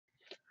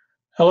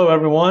Hello,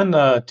 everyone.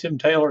 Tim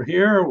Taylor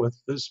here with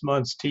this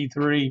month's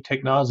T3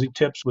 Technology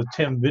Tips with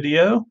Tim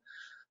video.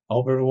 I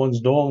hope everyone's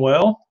doing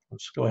well.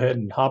 Let's go ahead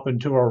and hop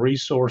into our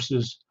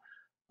resources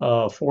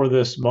for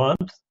this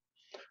month.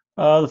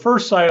 The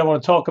first site I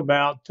want to talk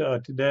about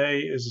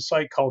today is a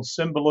site called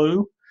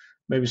Symbaloo.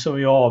 Maybe some of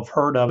you all have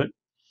heard of it.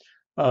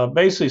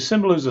 Basically,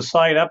 Symbaloo is a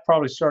site I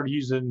probably started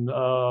using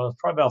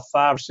probably about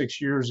 5 or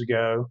 6 years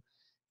ago.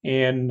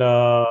 And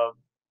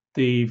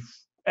the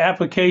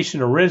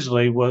application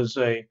originally was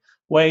a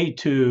way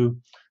to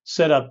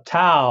set up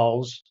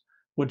tiles,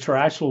 which are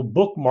actual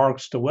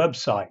bookmarks to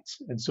websites.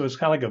 And so it's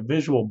kind of like a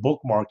visual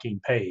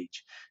bookmarking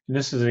page. And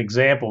this is an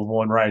example of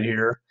one right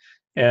here.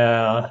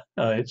 So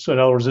in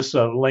other words, this is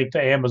a link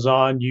to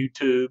Amazon,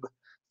 YouTube,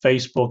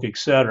 Facebook,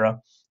 etc.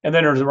 And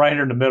then there's right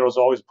here in the middle is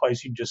always a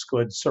place you can just go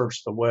ahead and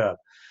search the web.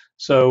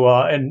 So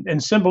and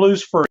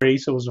Symbaloo's free,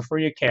 so it was a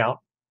free account.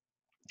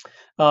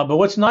 But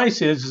what's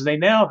nice is they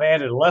now have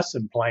added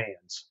lesson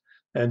plans.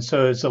 And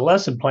so it's a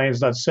lesson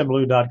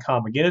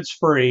plans.symbaloo.com. Again, it's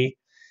free.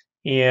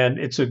 And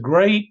it's a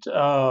great,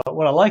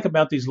 what I like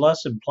about these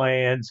lesson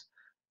plans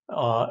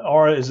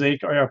is they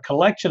are a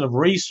collection of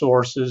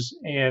resources.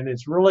 And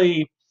it's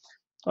really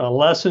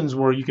lessons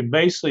where you can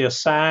basically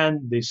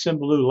assign the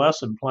Symbaloo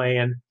lesson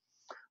plan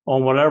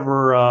on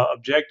whatever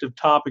objective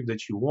topic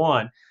that you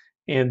want.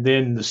 And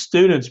then the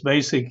students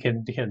basically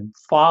can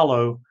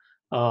follow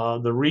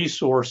the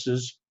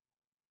resources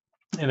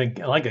in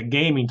like a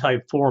gaming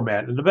type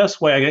format. And the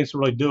best way I guess to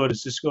really do it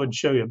is just go ahead and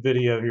show you a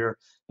video here.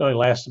 It only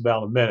lasts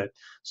about a minute.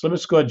 So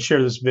let's go ahead and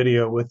share this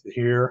video with you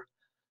here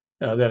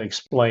that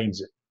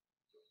explains it.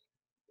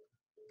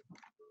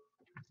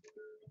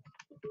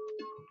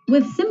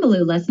 With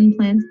Symbaloo lesson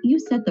plans, you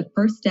set the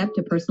first step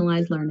to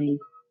personalized learning.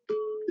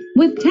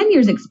 With 10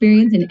 years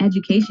experience in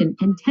education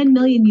and 10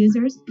 million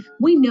users,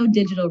 we know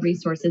digital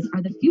resources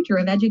are the future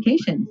of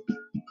education.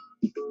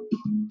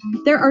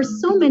 There are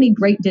so many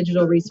great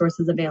digital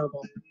resources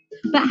available,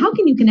 but how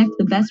can you connect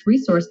the best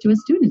resource to a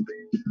student?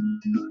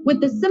 With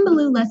the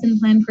Symbaloo Lesson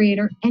Plan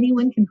Creator,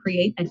 anyone can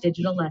create a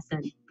digital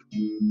lesson.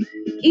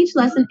 Each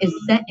lesson is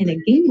set in a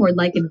game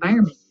board-like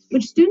environment,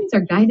 which students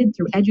are guided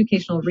through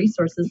educational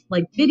resources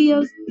like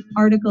videos,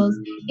 articles,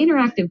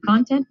 interactive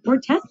content, or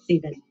tests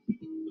even.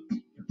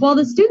 While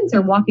the students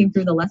are walking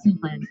through the lesson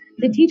plan,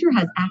 the teacher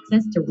has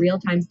access to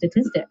real-time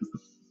statistics.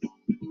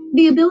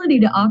 The ability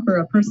to offer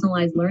a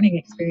personalized learning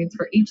experience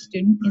for each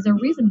student is a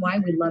reason why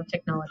we love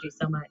technology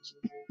so much.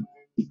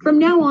 From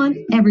now on,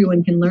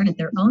 everyone can learn at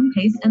their own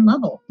pace and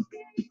level.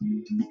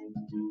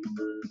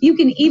 You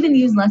can even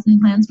use lesson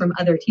plans from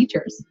other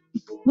teachers.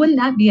 Wouldn't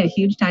that be a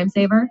huge time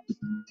saver?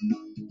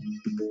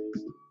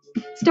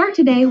 Start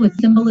today with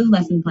Symbaloo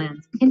lesson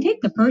plans and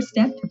take the first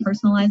step to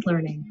personalized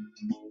learning.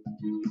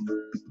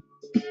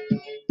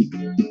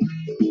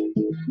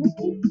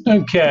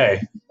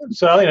 Okay,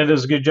 so I think it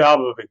does a good job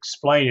of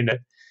explaining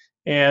it.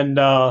 And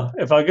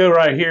if I go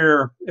right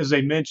here, as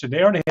they mentioned,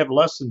 they already have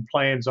lesson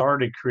plans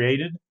already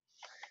created.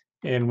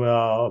 And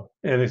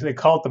they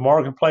call it the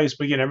marketplace,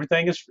 but again,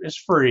 everything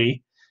is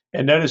free.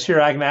 And notice here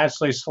I can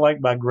actually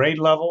select by grade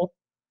level,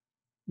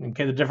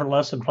 okay, the different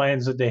lesson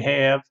plans that they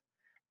have.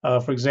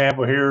 For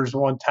example, here's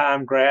one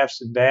time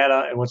graphs and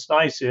data. And what's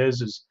nice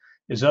is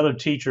other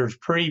teachers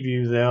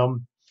preview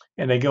them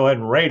and they go ahead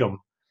and rate them.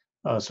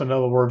 So in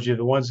other words,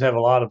 the ones that have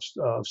a lot of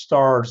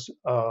stars,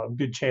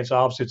 good chance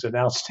obviously it's an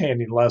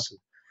outstanding lesson.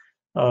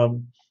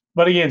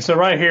 But again, so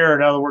right here,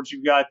 in other words,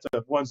 you've got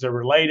the ones that are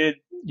related.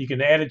 You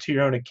can add it to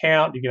your own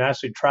account. You can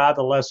actually try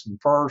the lesson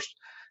first.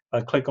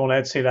 Click on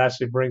that, see it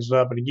actually brings it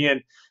up. And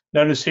again,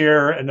 notice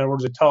here, in other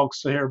words, it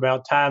talks here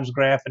about times,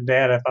 graph, and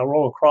data. If I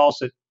roll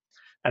across it,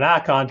 an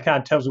icon kind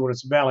of tells me what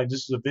it's about. Like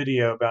this is a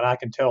video about I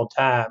can tell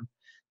time.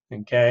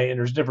 Okay, and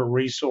there's different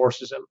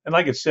resources. And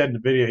like it said in the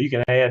video, you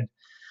can add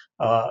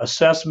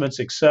assessments,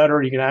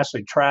 etc. You can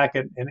actually track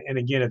it, and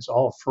again, it's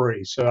all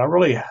free. So I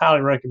really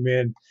highly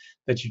recommend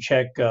that you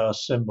check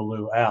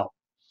Symbaloo out.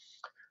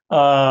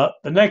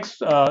 The next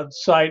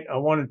site I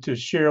wanted to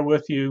share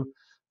with you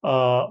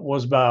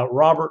was about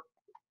Robert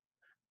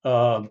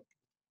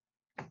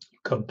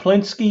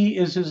Koplinski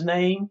is his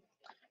name.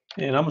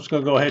 And I'm just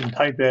going to go ahead and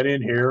type that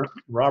in here,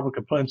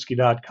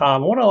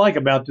 robertkoplinski.com. What I like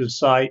about this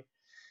site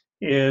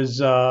is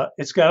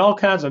it's got all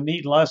kinds of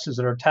neat lessons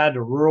that are tied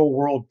to real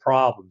world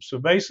problems. So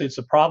basically, it's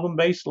a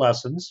problem-based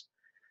lessons,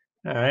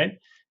 all right?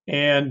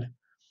 And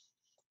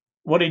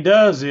what he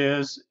does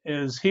is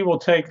he will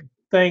take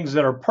things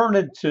that are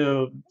pertinent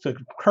to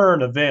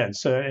current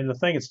events, and the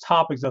thing it's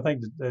topics I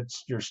think that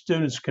your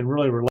students can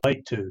really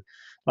relate to.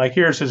 Like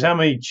here it says, how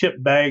many chip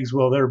bags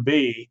will there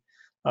be?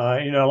 A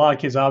lot of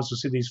kids obviously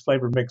see these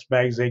flavor mixed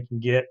bags they can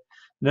get.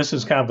 And this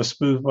is kind of a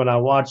spoof. When I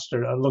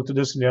looked at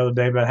this the other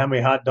day about how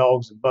many hot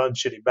dogs and buns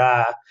should he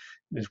buy.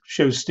 It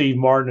shows Steve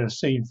Martin in a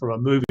scene from a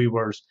movie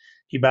where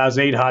he buys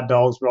 8 hot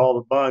dogs, but all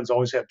the buns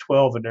always have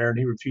 12 in there, and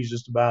he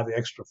refuses to buy the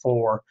extra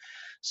 4.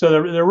 So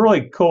they're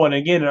really cool. And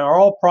again, they're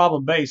all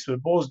problem based. So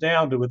it boils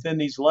down to within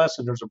these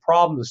lessons, there's a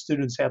problem the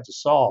students have to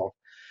solve.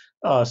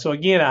 So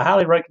again, I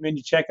highly recommend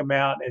you check them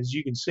out. As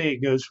you can see,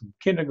 it goes from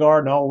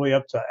kindergarten all the way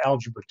up to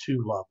Algebra 2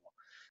 level.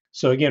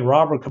 So again,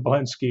 Robert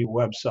Kaplinski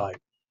website.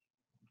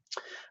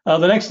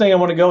 The next thing I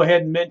want to go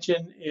ahead and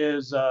mention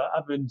is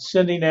I've been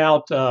sending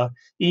out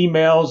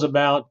emails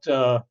about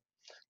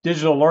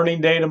Digital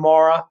Learning Day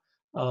tomorrow.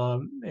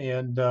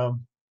 The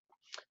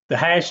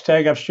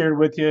hashtag I've shared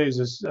with you is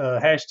this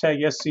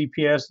hashtag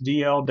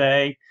SCPSDL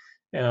Day.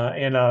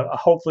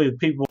 Hopefully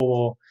people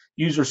will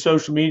use their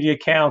social media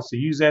accounts to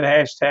use that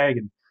hashtag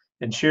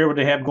and share what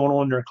they have going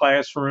on in their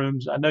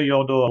classrooms. I know you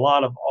all do a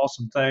lot of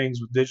awesome things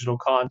with digital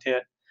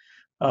content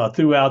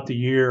throughout the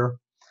year.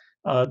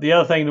 The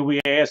other thing that we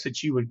ask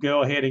that you would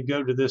go ahead and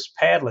go to this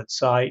Padlet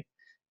site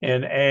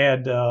and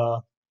add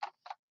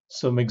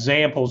some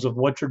examples of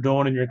what you're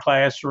doing in your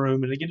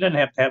classroom. And it doesn't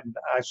have to happen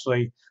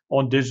actually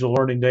on Digital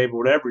Learning Day, but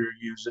whatever you're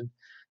using.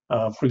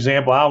 For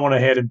example, I went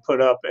ahead and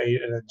put up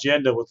an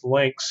agenda with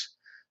links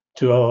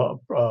to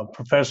a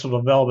professional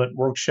development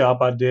workshop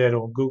I did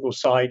on Google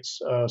Sites,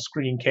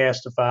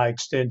 Screencastify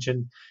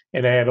extension,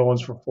 and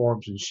add-ons for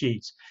forms and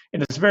sheets.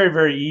 And it's very,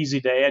 very easy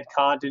to add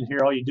content here.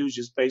 All you do is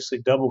just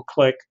basically double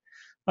click.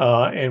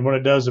 And what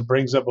it does, it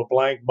brings up a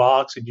blank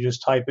box and you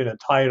just type in a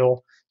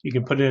title. You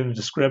can put it in a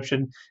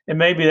description, and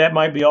maybe that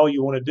might be all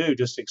you want to do,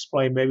 just to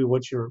explain maybe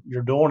what you're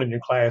doing in your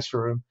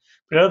classroom.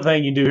 But the other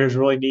thing you do here is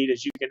really neat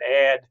is you can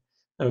add,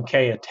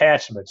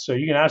 attachments. So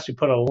you can actually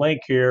put a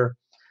link here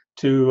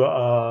to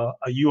a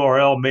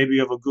URL, maybe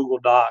of a Google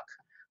Doc,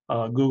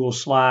 Google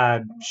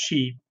slide,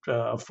 sheet,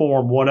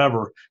 form,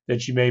 whatever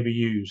that you maybe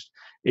used.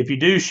 If you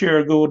do share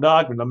a Google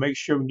document, now make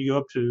sure when you go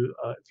up to,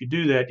 if you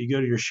do that, you go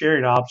to your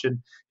sharing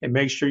option and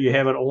make sure you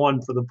have it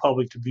on for the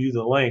public to view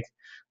the link.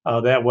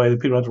 That way the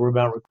people don't have to worry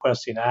about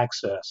requesting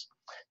access.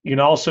 You can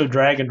also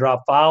drag and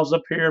drop files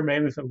up here,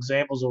 maybe some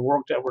examples of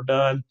work that were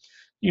done.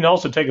 You can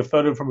also take a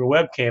photo from your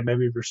webcam,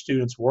 maybe of your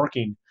students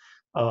working,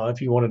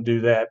 if you want to do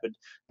that. But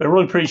I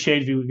really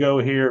appreciate if you would go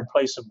here and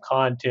play some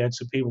content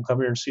so people come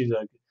here and see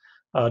the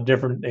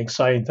different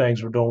exciting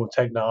things we're doing with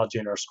technology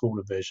in our school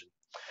division.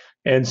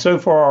 And so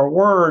for our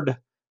word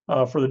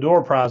for the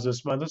door prize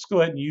this month, let's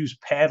go ahead and use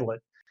Padlet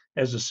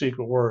as a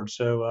secret word.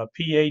 So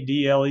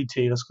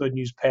P-A-D-L-E-T, let's go ahead and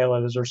use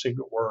Padlet as our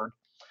secret word.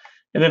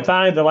 And then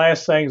finally, the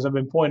last things I've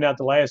been pointing out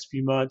the last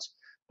few months,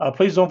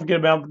 please don't forget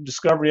about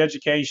Discovery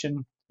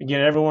Education.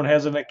 Again, everyone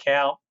has an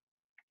account.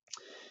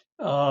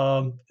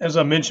 As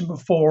I mentioned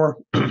before,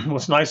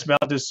 what's nice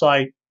about this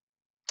site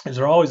is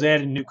they're always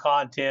adding new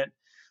content,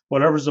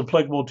 whatever's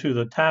applicable to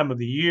the time of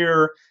the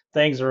year,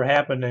 things that are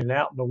happening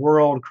out in the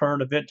world,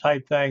 current event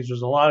type things.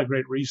 There's a lot of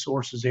great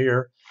resources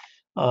here.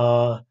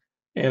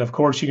 And of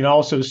course, you can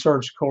also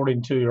search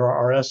according to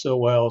our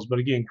SOLs. But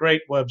again,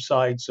 great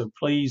website. So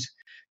please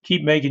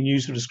keep making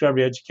use of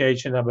Discovery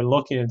Education. I've been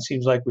looking, and it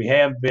seems like we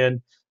have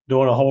been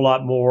doing a whole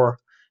lot more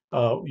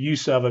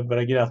use of it. But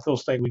again, I still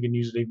think we can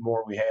use it even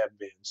more than we have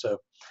been. So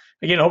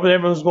again, I hope that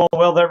everyone's going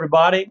well with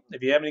everybody.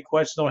 If you have any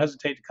questions, don't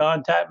hesitate to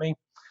contact me.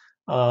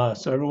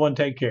 So everyone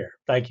take care.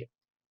 Thank you.